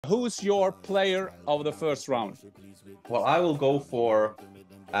Who's your player of the first round? Well, I will go for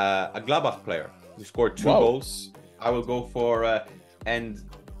a Gladbach player who scored 2 Wow. goals. I will go for, and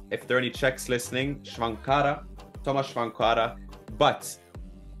if there are any Czechs listening, Tomasz Schwankara. But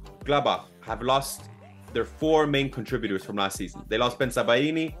Gladbach have lost their 4 main contributors from last season. They lost Ben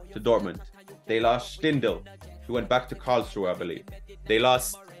Sabaini to Dortmund. They lost Stindl, who went back to Karlsruhe, I believe. They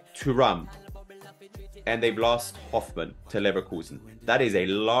lost Thuram. And they've lost Hoffmann to Leverkusen. That is a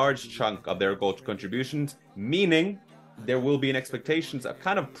large chunk of their goal contributions, meaning there will be an expectations, a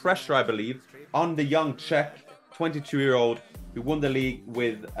kind of pressure, I believe, on the young Czech 22-year-old who won the league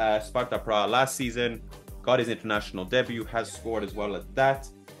with Sparta Prague last season, got his international debut, has scored as well as that.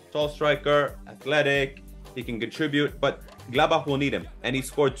 Tall striker, athletic, he can contribute, but Gladbach will need him. And he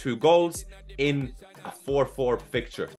scored 2 goals in a 4-4 fixture.